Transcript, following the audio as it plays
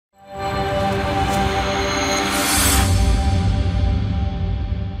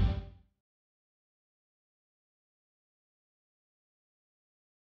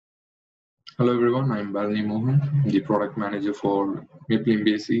Hello everyone, I'm Balani Mohan, the product manager for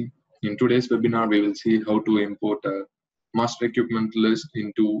MapleMBSE. In today's webinar, we will see how to import a master equipment list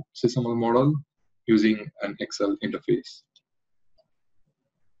into SysML model using an Excel interface.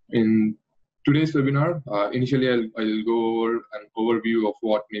 In today's webinar, initially I'll go over an overview of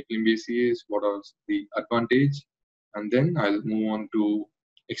what MapleMBSE is, what are the advantage, and then I'll move on to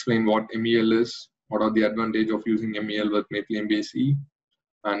explain what MEL is, what are the advantage of using MEL with MapleMBSE,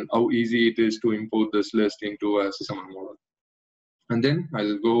 and how easy it is to import this list into a SysML model. And then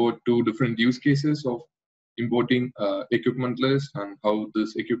I'll go to different use cases of importing equipment list and how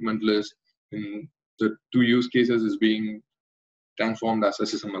this equipment list in the two use cases is being transformed as a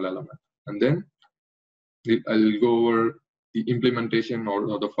SysML element. And then I'll go over the implementation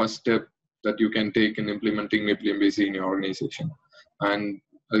or the first step that you can take in implementing MapleMBSE in your organization. And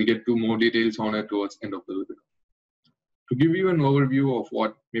I'll get to more details on it towards the end of the webinar. To give you an overview of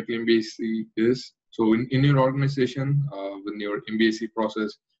what MapleMBSE is, so in your organization, with your MBSE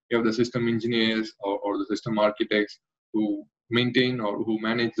process, you have the system engineers or the system architects who maintain or who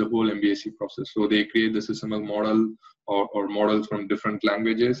manage the whole MBSE process. So they create the SysML model or models from different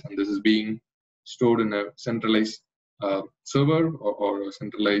languages, and this is being stored in a centralized server or a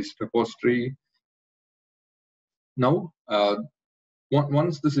centralized repository. Now,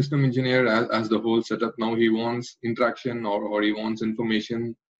 once the system engineer has the whole setup, now he wants interaction or he wants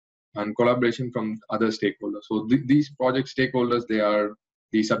information and collaboration from other stakeholders. So these project stakeholders, they are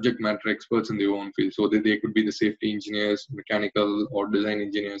the subject matter experts in their own field. So they could be the safety engineers, mechanical or design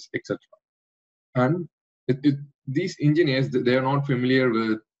engineers, etc. And these engineers, they are not familiar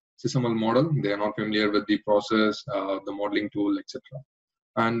with SysML model. They are not familiar with the process, the modeling tool, etc.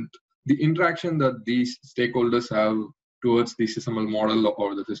 And the interaction that these stakeholders have towards the SysML model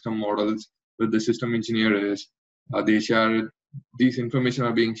or the system models with the system engineer is they share these information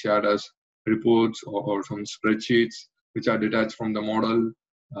are being shared as reports or some spreadsheets which are detached from the model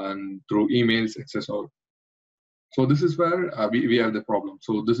and through emails, etc. So this is where we have the problem.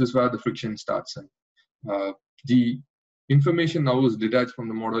 So this is where the friction starts. And the information now is detached from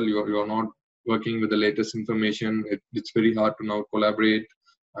the model. You're not working with the latest information. It's very hard to now collaborate,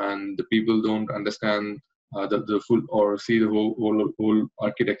 and the people don't understand the full or see the whole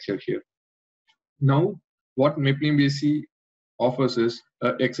architecture here. Now, what MapleMBSE offers is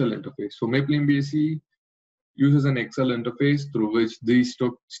an Excel interface. So MapleMBSE uses an Excel interface through which these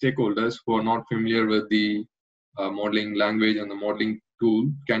stakeholders who are not familiar with the modeling language and the modeling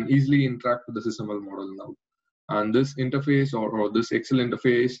tool can easily interact with the SysML model now. And this interface or this Excel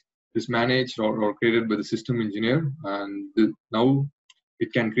interface is managed or created by the system engineer, and now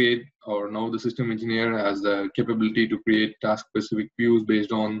it can create, or now the system engineer has the capability to create task-specific views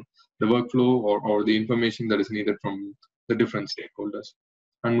based on the workflow or the information that is needed from the different stakeholders.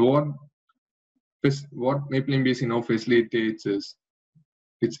 And what MapleMBSE now facilitates is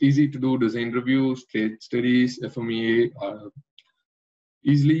it's easy to do design reviews, case studies, FMEA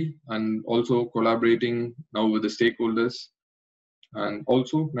easily, and also collaborating now with the stakeholders, and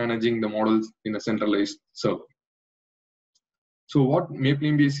also managing the models in a centralized server. So what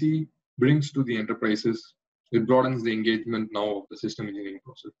MapleMBSE brings to the enterprises, it broadens the engagement now of the system engineering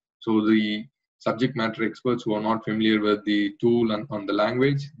process. So the subject matter experts who are not familiar with the tool and on the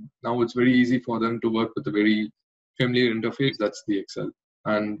language, now it's very easy for them to work with a very familiar interface, that's the Excel.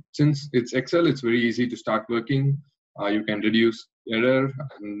 And since it's Excel, it's very easy to start working. You can reduce error,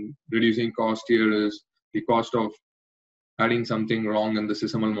 and reducing cost here is the cost of adding something wrong in the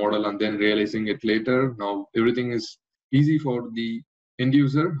SysML model and then realizing it later. Now everything is easy for the end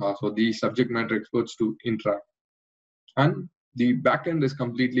user, so the subject matter experts to interact. And the backend is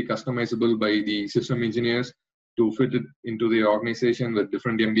completely customizable by the system engineers to fit it into their organization with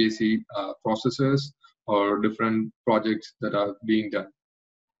different MBSE processes or different projects that are being done.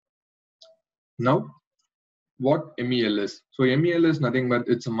 Now, what MEL is? So MEL is nothing but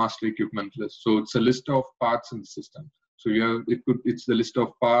it's a master equipment list. So it's a list of parts in the system. So you have it's the list of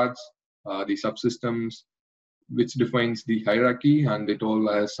parts, the subsystems, which defines the hierarchy, and it all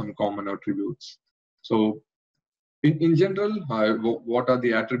has some common attributes. So in general, what are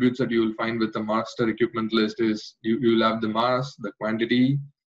the attributes that you will find with the master equipment list is you'll have the mass, the quantity,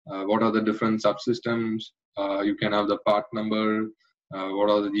 what are the different subsystems, you can have the part number, what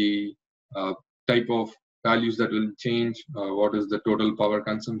are the type of values that will change, what is the total power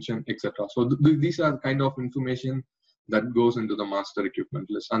consumption, etc. So these are the kind of information that goes into the master equipment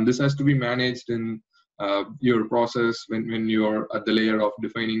list, and this has to be managed in your process when you're at the layer of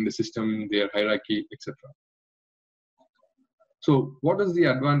defining the system, their hierarchy, etc. So what is the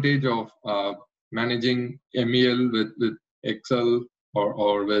advantage of managing MEL with Excel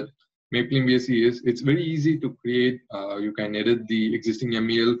or with MapleMBSE is, it's very easy to create. You can edit the existing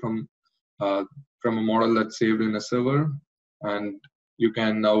MEL from a model that's saved in a server, and you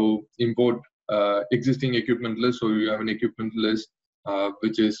can now import existing equipment list. So you have an equipment list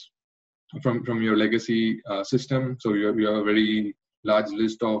which is from your legacy system. So you have a very large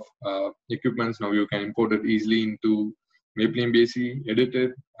list of equipments. Now you can import it easily into MapleMBSE, edit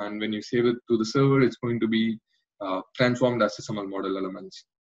it, and when you save it to the server, it's going to be transformed as SysML model elements.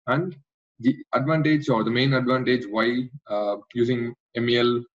 And the advantage, or the main advantage why using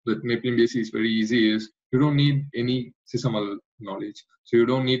MEL with MapleMBSE is very easy, is you don't need any SysML knowledge. So you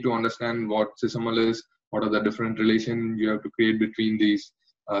don't need to understand what SysML is, what are the different relations you have to create between these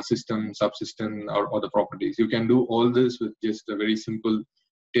system, subsystem, or the properties. You can do all this with just a very simple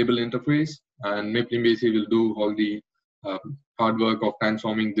table interface, and MapleMBSE will do all the hard work of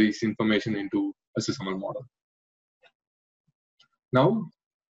transforming this information into a SysML model. Now,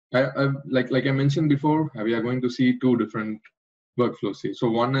 like I mentioned before, we are going to see two different workflows here. So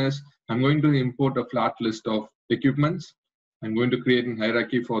one is, I'm going to import a flat list of equipments. I'm going to create a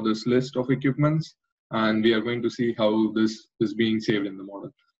hierarchy for this list of equipments, and we are going to see how this is being saved in the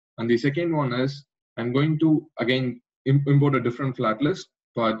model. And the second one is, I'm going to again import a different flat list,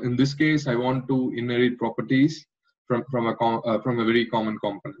 but in this case, I want to inherit properties from a very common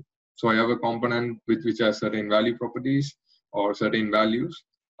component. So I have a component which has certain value properties or certain values,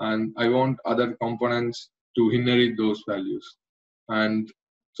 and I want other components to inherit those values. And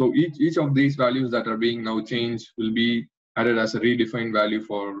so each of these values that are being now changed will be added as a redefined value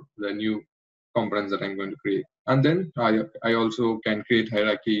for the new components that I'm going to create. And then I also can create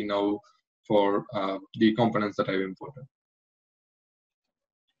hierarchy now for the components that I've imported.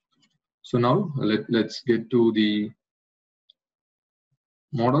 So now let's get to the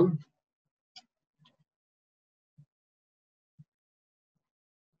model.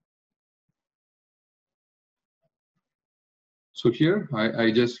 So here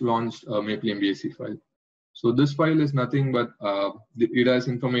I just launched a MapleMBSE file. So this file is nothing but it has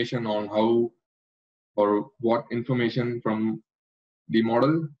information on how or what information from the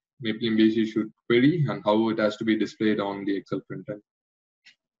model MapleMBSE should query and how it has to be displayed on the Excel printer.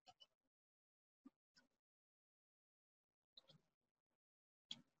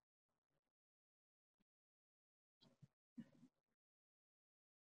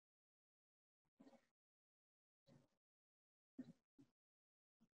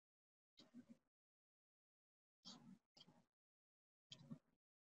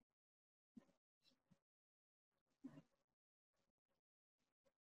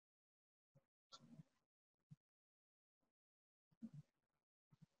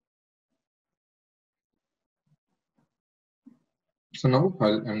 So now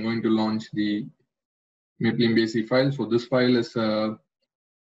I'm going to launch the MapleMBSE file. So this file is so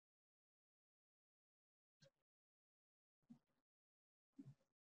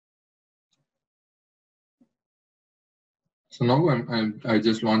now I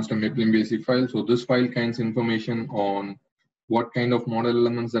just launched a MapleMBSE file. So this file contains information on what kind of model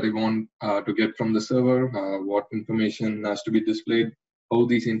elements that I want to get from the server, what information has to be displayed, how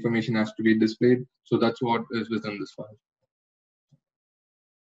these information has to be displayed. So that's what is within this file.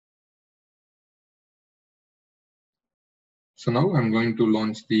 So now I'm going to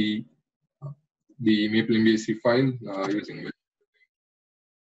launch the MapleMBSE file using it.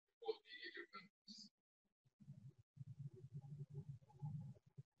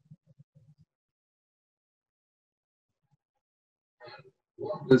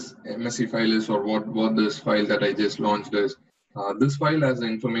 What this MSE file is, or what this file that I just launched is, this file has the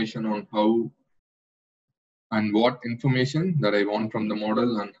information on how and what information that I want from the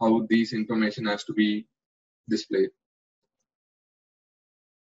model and how these information has to be displayed.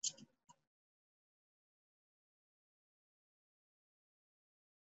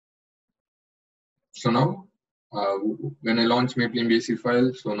 So now, when I launch MapleMBSE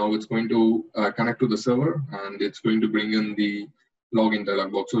file, so now it's going to connect to the server and it's going to bring in the login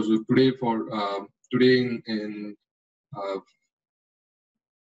dialog box. So today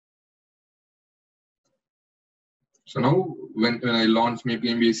so now when I launch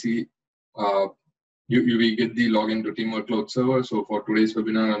MapleMBSE, we get the login to Teamwork Cloud server. So for today's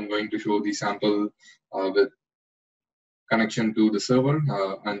webinar, I'm going to show the sample with connection to the server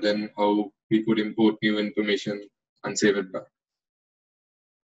and then how we could import new information and save it back.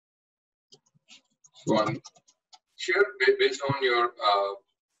 So I'm here based on your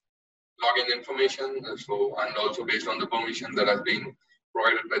login information, and also based on the permission that has been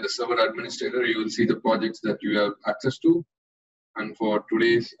provided by the server administrator, you will see the projects that you have access to. And for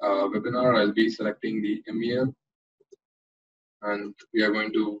today's webinar, I'll be selecting the MEL, and we are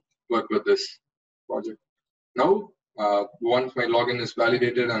going to work with this project. Now, once my login is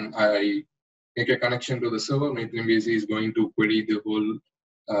validated and I make a connection to the server, MapleMBSE is going to query the whole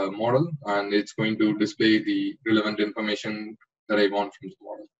model, and it's going to display the relevant information that I want from the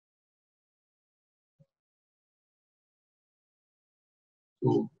model.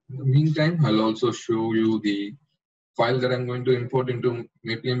 So in the meantime, I'll also show you the file that I'm going to import into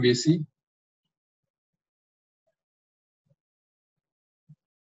MapleMBSE.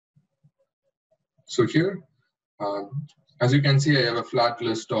 So here, as you can see, I have a flat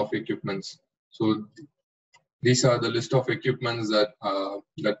list of equipments. So these are the list of equipments that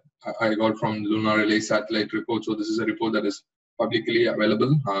I got from Lunar Relay Satellite report. So this is a report that is publicly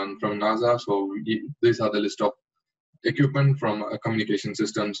available from NASA. So these are the list of equipment from communication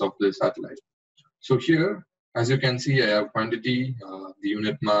systems of the satellite. So here, as you can see, I have quantity, the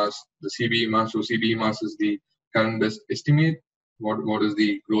unit mass, the CBE mass. So CBE mass is the current best estimate. What is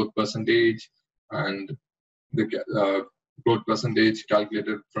the growth percentage, and the growth percentage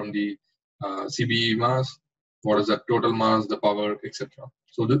calculated from the CBE mass. What is the total mass, the power, etc.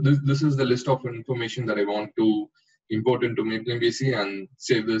 So this is the list of information that I want to import into MapleMBSE and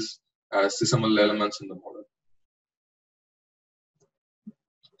save this as SysML elements in the model.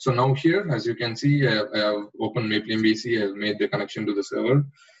 So now here, as you can see, I have opened MapleMBSE. I have made the connection to the server.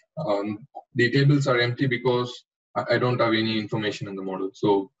 The tables are empty because I don't have any information in the model.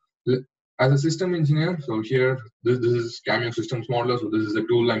 So as a system engineer, so here, this is Cameo Systems Modeler. So this is the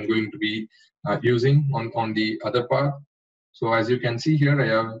tool I'm going to be using on the other part. So as you can see here, I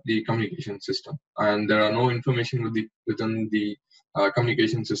have the communication system, and there are no information within the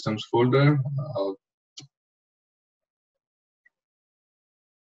communication systems folder.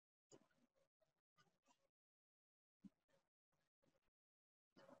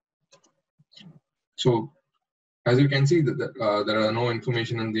 So as you can see, there are no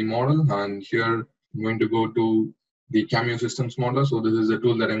information in the model, and here I'm going to go to the Cameo Systems Modeler. So this is a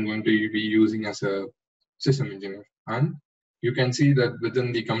tool that I'm going to be using as a system engineer. And you can see that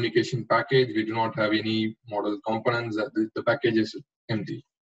within the communication package, we do not have any model components. That the package is empty.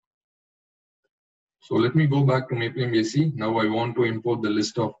 So let me go back to MapleMBSE. Now I want to import the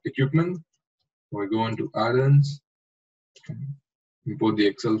list of equipment. So I go into add-ins, import the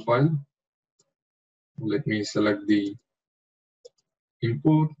Excel file. Let me select the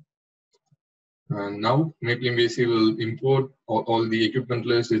import. And now MapleMBSE will import all the equipment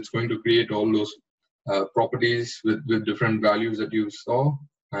list. It's going to create all those properties with different values that you saw.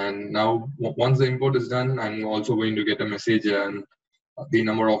 And now once the import is done, I'm also going to get a message and the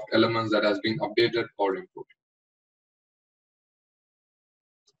number of elements that has been updated or imported.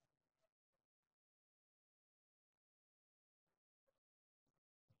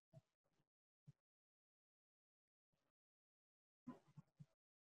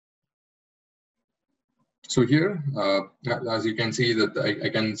 So here, as you can see, that I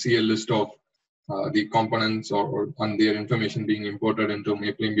can see a list of the components and their information being imported into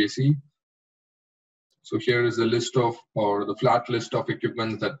MapleMBSE. So here is the list of, or the flat list of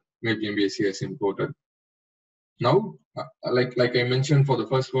equipment that MapleMBSE has imported. Now, like I mentioned, for the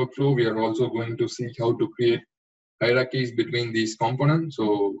first workflow, we are also going to see how to create hierarchies between these components.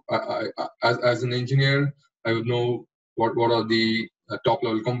 So as an engineer, I would know what are the top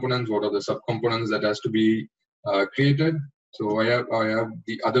level components, what are the subcomponents that has to be created. So I have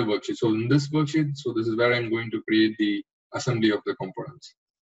the other worksheet. So in this worksheet, so this is where I'm going to create the assembly of the components.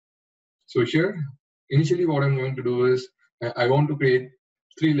 So here, initially what I'm going to do is I want to create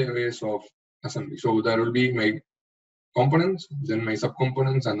 3 layers of assembly. So there will be my components, then my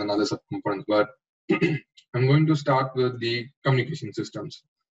subcomponents, and then other subcomponents. But I'm going to start with the communication systems,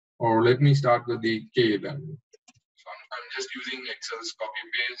 or let me start with the KA band. So I'm just using Excel's copy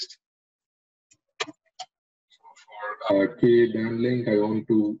paste. So for KA band link, I want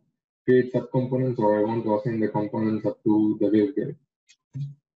to create subcomponents, or I want to assign the components up to the waveguide.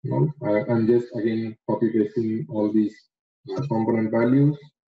 Now I'm just again copy pasting all these component values,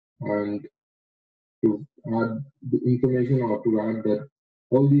 and to add the information, or to add that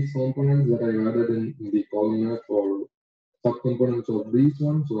all these components that I added in the column F or subcomponents of these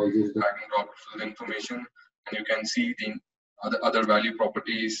ones. So I just drag and drop the information, and you can see the other value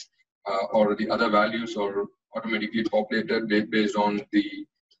properties or the other values are automatically populated based on the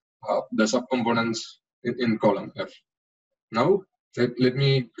subcomponents in column F. Now let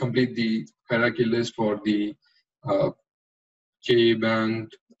me complete the hierarchy list for the K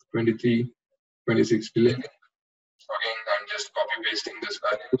band 23, 26 delay. So again, I'm just copy pasting this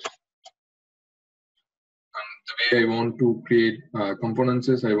values. And the way I want to create components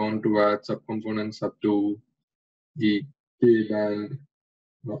is I want to add subcomponents up to the K band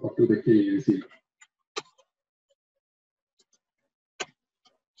up to the key receiver.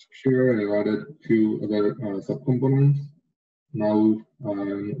 Here I've added a few other subcomponents. Now,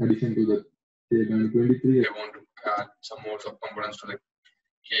 in addition to the K-band 23, I want to add some more subcomponents to the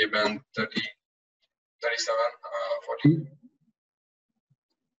K-band 30, 37, 40.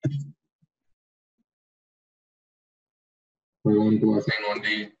 I want to assign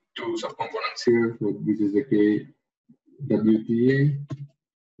only two subcomponents here. So this is the KWTA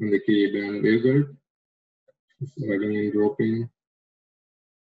and the K-band waveguide. Dragging and dropping.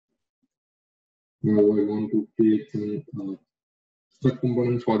 Now I want to create some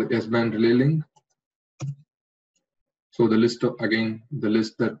subcomponents for the S-band relay link. So the list of, again, the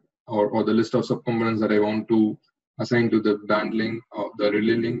list that or the list of subcomponents that I want to assign to the band link or the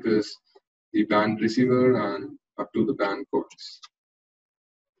relay link is the band receiver and up to the band coax.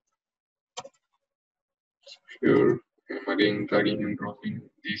 Here I'm again dragging and dropping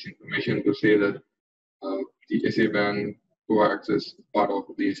these information to say that the SA band coax is part of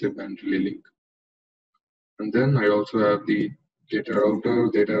the SA band relay link. And then I also have the data router.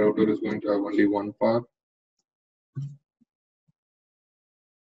 Data router is going to have only one part.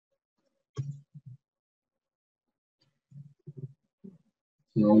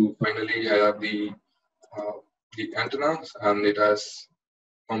 Now finally I have the antennas, and it has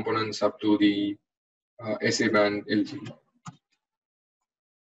components up to the SA band LG.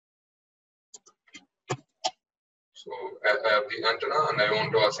 So I have the antenna, and I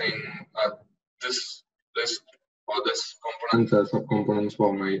want to assign this list or this components as subcomponents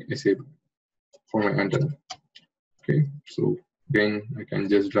for my SA for my antenna. Okay, so again I can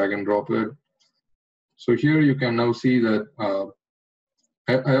just drag and drop it. So here you can now see that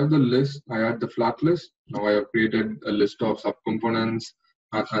I have the list. I had the flat list. Now I have created a list of subcomponents,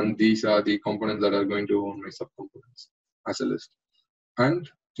 and these are the components that are going to own my subcomponents as a list. And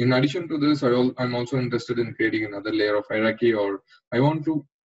in addition to this, I'm also interested in creating another layer of hierarchy, or I want to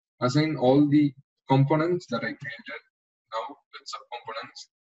assign all the components that I created now with subcomponents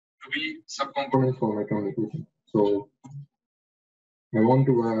to be subcomponents for my communication. So I want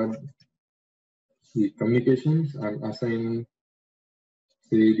to add the communications and assign,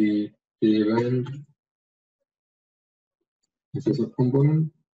 say, the event as a subcomponent,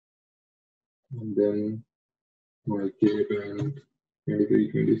 and then my K-band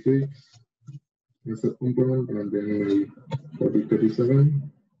 23, 26 as a subcomponent, and then my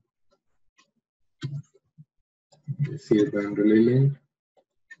 3037 C-band relay link,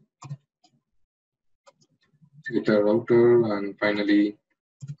 data router, and finally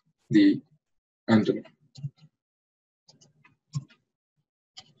the antenna.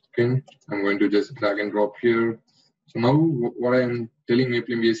 Okay, I'm going to just drag and drop here. So now what I'm telling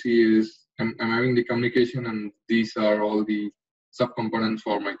MapleMBSE is I'm having the communication, and these are all the subcomponents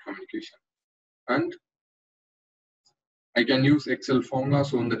for my communication. And I can use Excel formula.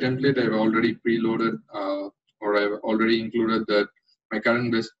 So in the template, I've already preloaded or I've already included that my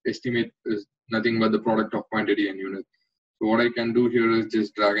current best estimate is nothing but the product of quantity and unit. So what I can do here is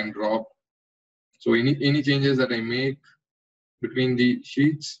just drag and drop. So any changes that I make between the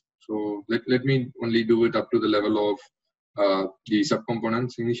sheets, so let me only do it up to the level of the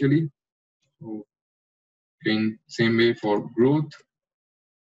subcomponents initially. So again, same way for growth,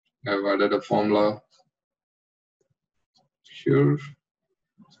 I've added a formula here,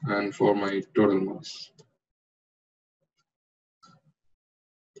 and for my total mass.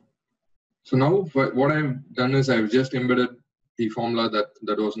 So now what I've done is I've just embedded the formula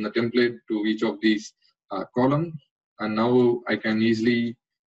that was in the template to each of these columns, and now I can easily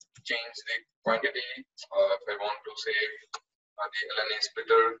change the quantity. If I want to say the LNA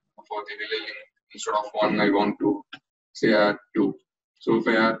splitter for the relay link, instead of 1, I want to say add 2. So if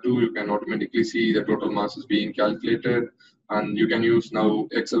I add 2, you can automatically see the total mass is being calculated, and you can use now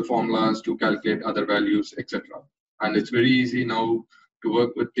Excel formulas to calculate other values, etc. And it's very easy now to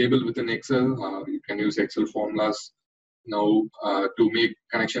work with table within Excel. You can use Excel formulas now to make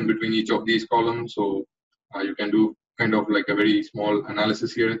connection between each of these columns. So you can do kind of like a very small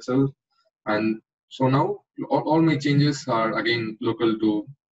analysis here itself. And so now all my changes are again local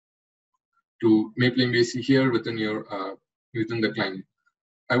to MapleMBSE here within your within the client.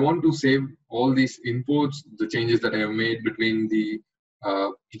 I want to save all these inputs, the changes that I have made between the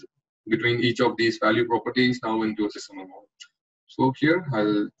between each of these value properties now into a SysML mode. So here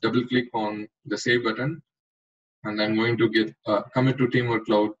I'll double click on the save button, and I'm going to get commit to Teamwork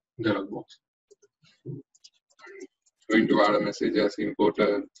Cloud dialog box. So I'm going to add a message as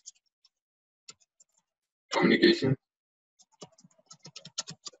importer communication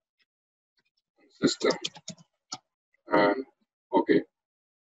system, and okay.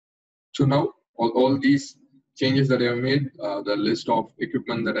 So now all these changes that I have made, the list of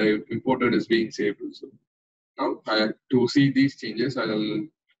equipment that I imported is being saved also. Now to see these changes, I'll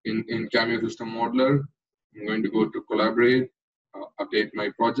in Cameo System Modeler, I'm going to go to collaborate, update my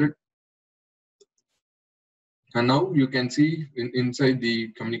project. And now you can see inside the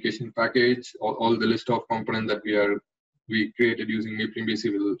communication package, all the list of components that we created using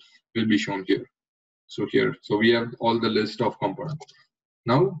MapleMBSE will be shown here. So we have all the list of components.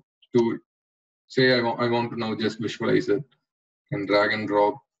 Now to say I want to now just visualize it, and drag and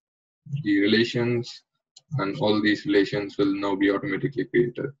drop the relations, and all these relations will now be automatically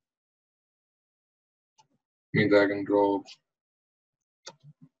created. Let me drag and drop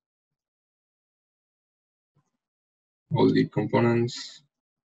all the components.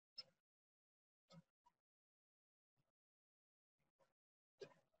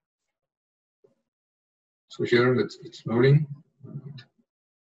 So here it's loading.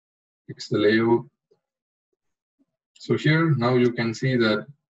 Fix the layout. So here now you can see that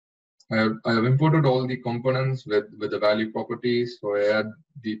I have imported all the components with the value properties. So I add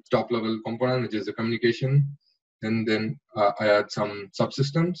the top level component, which is the communication, and then I add some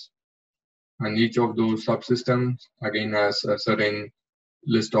subsystems, and each of those subsystems again has a certain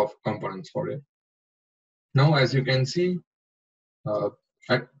list of components for it. Now, as you can see,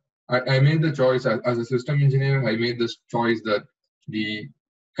 I made the choice as a system engineer. I made this choice that the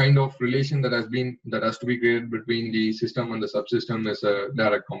kind of relation that has to be created between the system and the subsystem is a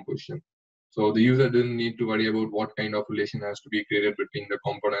direct composition. So the user didn't need to worry about what kind of relation has to be created between the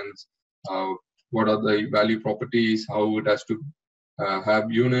components, what are the value properties, how it has to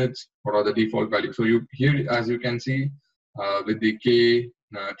have units, what are the default values. So here, as you can see, with the K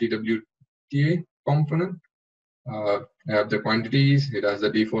TWTA component, I have the quantities, it has the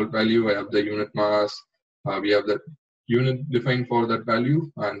default value, I have the unit mass, we have the unit defined for that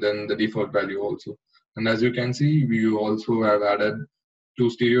value, and then the default value also. And as you can see, we also have added two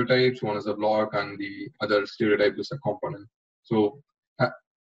stereotypes, one is a block and the other stereotype is a component. So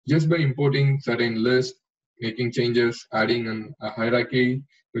just by importing certain lists, making changes, adding a hierarchy,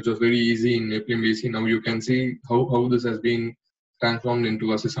 which was very easy in MapleMBSE, now you can see how this has been transformed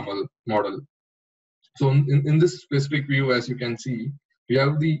into a SysML model. So in this specific view, as you can see, we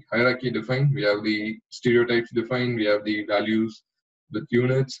have the hierarchy defined, we have the stereotypes defined, we have the values with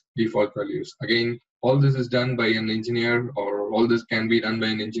units, default values. Again, all this is done by an engineer, or all this can be done by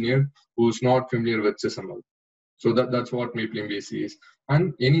an engineer who's not familiar with SysML. So that's what MapleMBSE is.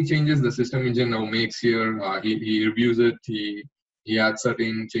 And any changes the system engineer now makes here, he reviews it, he adds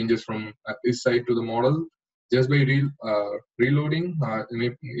certain changes from his side to the model. Just by reloading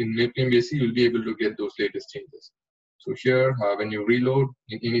in MapleMBSE, you'll be able to get those latest changes. So here, when you reload,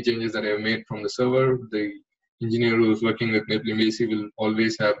 any changes that I have made from the server, the engineer who is working with MapleMBSE will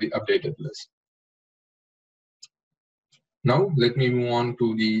always have the updated list. Now, let me move on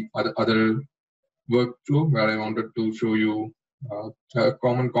to the other workflow where I wanted to show you a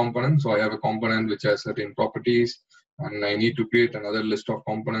common component. So I have a component which has certain properties, and I need to create another list of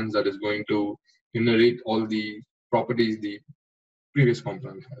components that is going to inherit all the properties the previous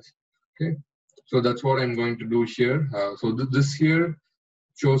component has. Okay, so that's what I'm going to do here. So this here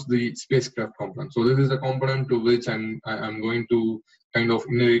shows the spacecraft component. So this is a component to which I'm going to kind of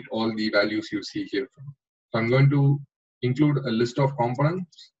inherit all the values you see here from. So I'm going to include a list of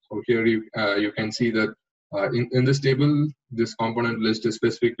components. So here you can see that in this table, this component list is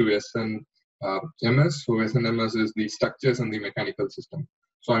specific to SNMS. So SNMS is the structures and the mechanical system.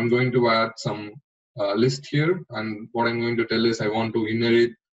 So I'm going to add some list here, and what I'm going to tell is I want to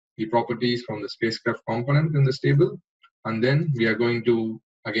inherit the properties from the spacecraft component in this table, and then we are going to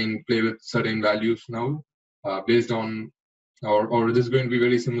again play with certain values now based on, or this is going to be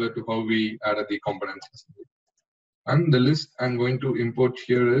very similar to how we added the components. And the list I'm going to import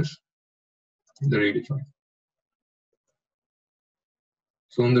here is the redefine.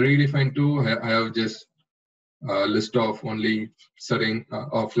 So in the redefine 2, I have just a list of only certain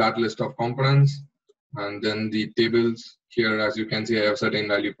a flat list of components, and then the tables here, as you can see, I have certain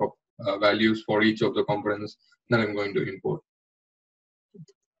values for each of the components that I'm going to import.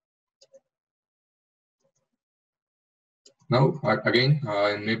 Now again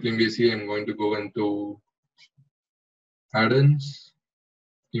in MapleMBSE, I'm going to go into add-ins,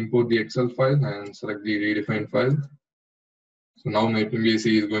 import the Excel file, and select the redefined file. So now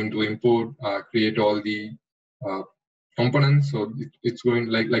MapleMBSE is going to import, create all the components. So it's going,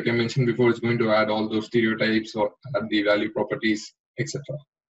 like I mentioned before, it's going to add all those stereotypes or add the value properties, etc.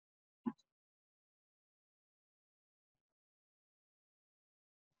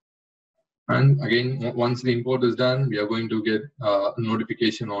 And again, once the import is done, we are going to get a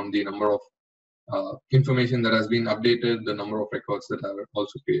notification on the number of information that has been updated, the number of records that are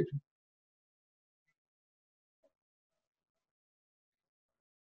also created.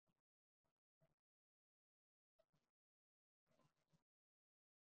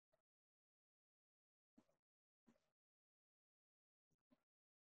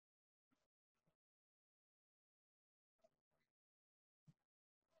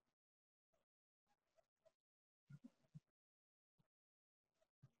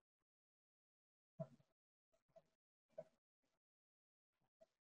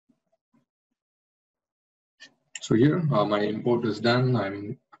 So here, my import is done.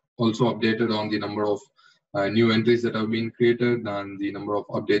 I'm also updated on the number of new entries that have been created and the number of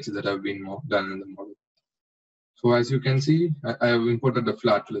updates that have been done in the model. So as you can see, I have imported a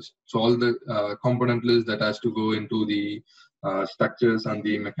flat list. So all the component list that has to go into the structures and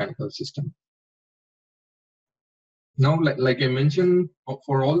the mechanical system. Now, like I mentioned,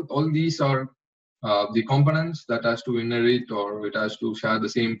 for all these are the components that has to inherit or it has to share the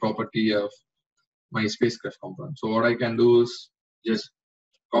same property of my spacecraft component. So what I can do is just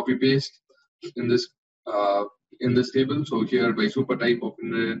copy paste in this table. So here by super type of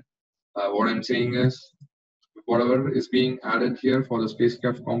inherit, what I'm saying is whatever is being added here for the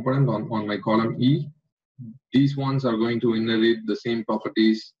spacecraft component on my column E, these ones are going to inherit the same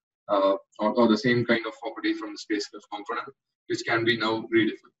properties or the same kind of properties from the spacecraft component, which can be now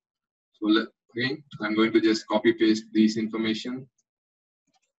redefined. So again, I'm going to just copy paste these information.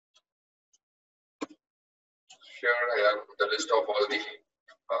 Here I have the list of all the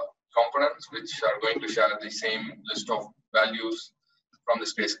components which are going to share the same list of values from the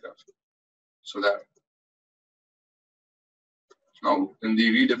spacecraft. So that now in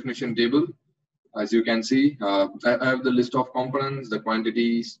the redefinition table, as you can see, I have the list of components, the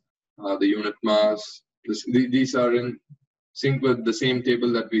quantities, the unit mass. These are in sync with the same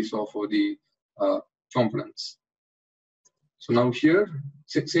table that we saw for the components. So now here,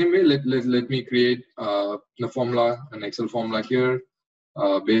 same way, let me create the formula, an Excel formula here,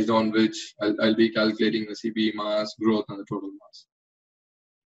 based on which I'll be calculating the CBE mass, growth, and the total mass.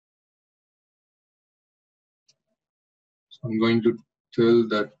 So I'm going to tell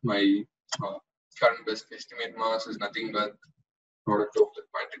that my current best estimate mass is nothing but product of the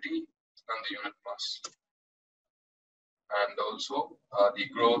quantity and the unit mass. And also the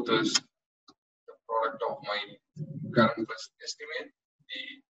growth is the product of my current best estimate, the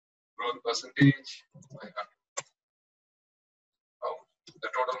growth percentage, the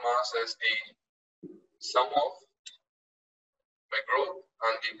total mass is the sum of my growth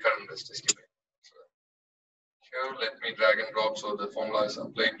and the current best estimate. So here, let me drag and drop so the formula is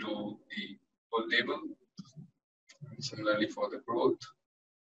applied to the whole table. And similarly for the growth.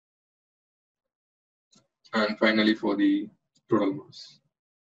 And finally for the total mass.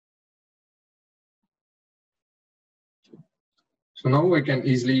 So now I can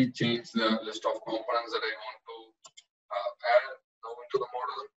easily change the list of components that I want to add now into the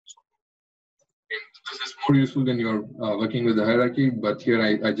model. So, this is more useful when you're working with the hierarchy, but here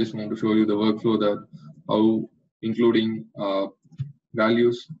I just want to show you the workflow that how including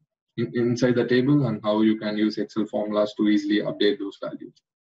values inside the table and how you can use Excel formulas to easily update those values.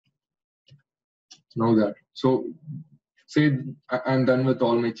 Now that, so say I'm done with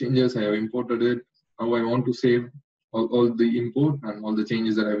all my changes, I have imported it. Now I want to save all the import and all the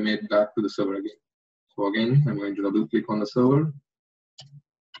changes that I've made back to the server again. So again, I'm going to double click on the server.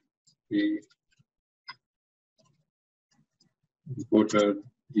 We imported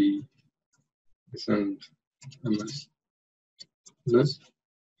the recent MS list.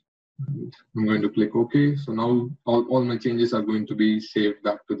 And I'm going to click OK. So now all my changes are going to be saved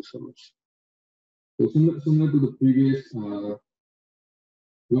back to the servers. So similar to the previous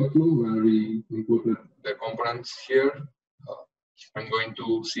workflow where we imported the components here, I'm going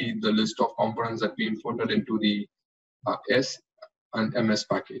to see the list of components that we imported into the S and MS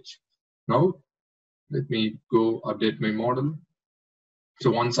package. Now, let me go update my model.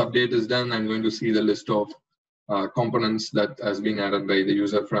 So once update is done, I'm going to see the list of components that has been added by the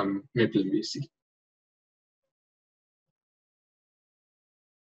user from MapleMBSE.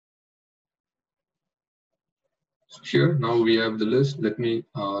 So here, now we have the list. Let me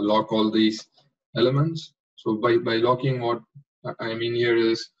lock all these elements. So by locking, what I mean here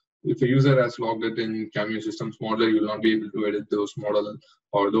is, if a user has logged it in Cameo Systems Modeler, you will not be able to edit those model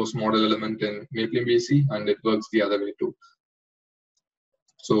or those model element in MapleMBSE, and it works the other way too.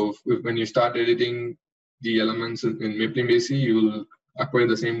 So when you start editing the elements in MapleMBSE, you will acquire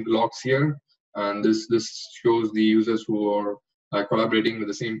the same locks here, and this shows the users who are collaborating with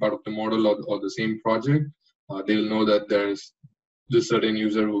the same part of the model or the same project, they will know that there is this certain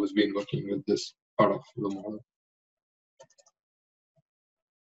user who has been working with this part of the model.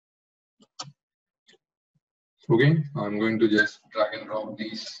 Okay, I'm going to just drag and drop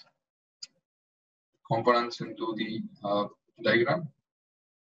these components into the diagram.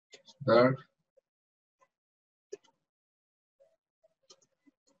 There.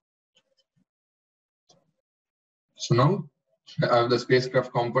 So now I have the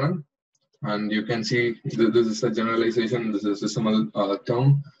spacecraft component, and you can see this is a generalization. This is a SysML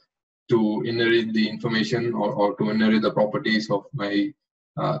term to inherit the information or to inherit the properties of my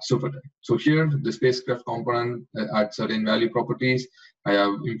supertype. So here, the spacecraft component adds certain value properties. I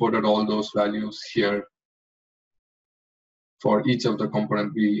have imported all those values here for each of the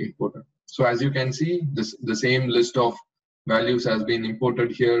component we imported. So as you can see, the same list of values has been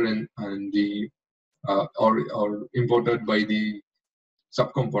imported here and the or imported by the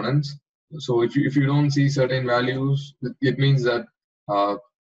subcomponents. So if you don't see certain values, it means that I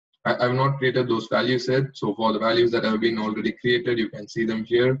have not created those values yet. So for the values that have been already created, you can see them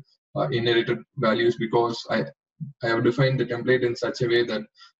here, inherited values, because I have defined the template in such a way that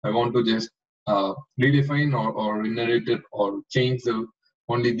I want to just redefine or inherit it or change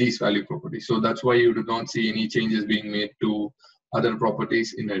only these value properties. So that's why you do not see any changes being made to other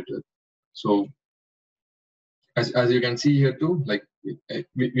properties inherited. So as you can see here too, like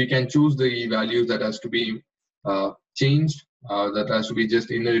we can choose the values that has to be changed, that has to be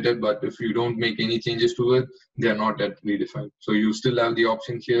just inherited, but if you don't make any changes to it, they are not yet redefined. So you still have the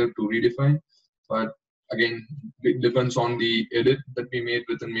option here to redefine, but again, it depends on the edit that we made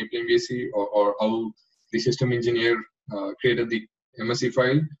within MapleMBSE or how the system engineer created the MSE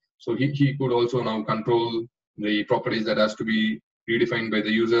file. So he could also now control the properties that has to be redefined by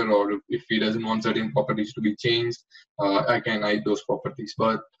the user, or if he doesn't want certain properties to be changed, I can hide those properties.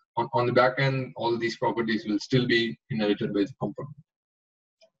 But on the back end, all these properties will still be inherited by the component.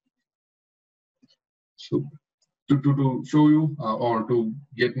 So to show you or to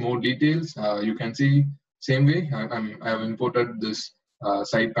get more details, you can see same way I have imported this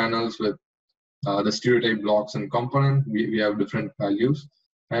side panels with the stereotype blocks and component. We have different values.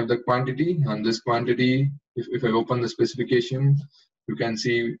 I have the quantity, and this quantity, if I open the specification, you can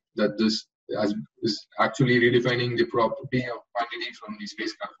see that this is actually redefining the property of quantity from the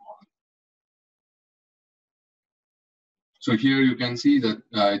spacecraft model. So here you can see that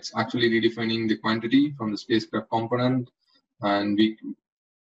it's actually redefining the quantity from the spacecraft component, and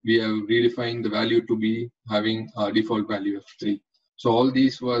we have redefined the value to be having a default value of 3. So all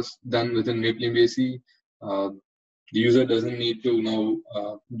these was done within MapleMBSE. The user doesn't need to now,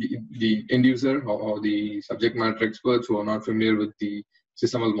 the end user or the subject matter experts who are not familiar with the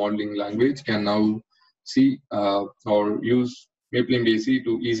SysML modeling language can now see or use MapleMBSE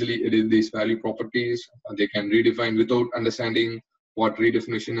to easily edit these value properties. They can redefine without understanding what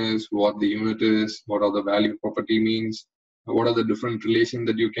redefinition is, what the unit is, what are the value property means, what are the different relations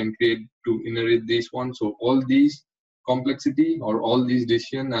that you can create to inherit these ones. So all these complexity or all these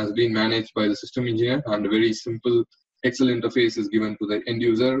decision has been managed by the system engineer, and a very simple Excel interface is given to the end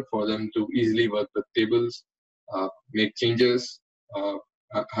user for them to easily work with tables, make changes,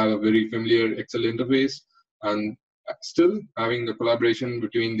 have a very familiar Excel interface, and still having the collaboration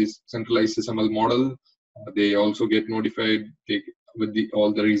between this centralized SysML model. They also get notified with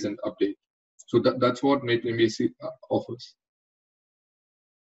all the recent update. So that's what MapleMBSE offers.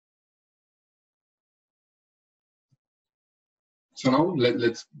 So now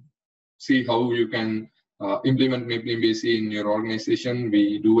let's see how you can implement MapleMBSE in your organization.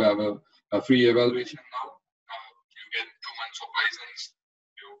 We do have a free evaluation now. You get 2 months of license,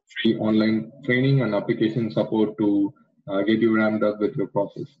 free online training and application support to get you ramped up with your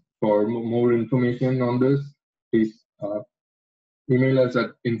process. For more information on this, please email us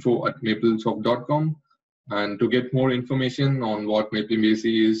at info@maplesoft.com. And to get more information on what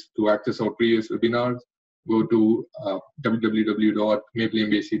MapleMBSE is, to access our previous webinars, go to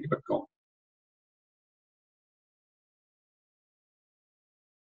www.maplembse.com.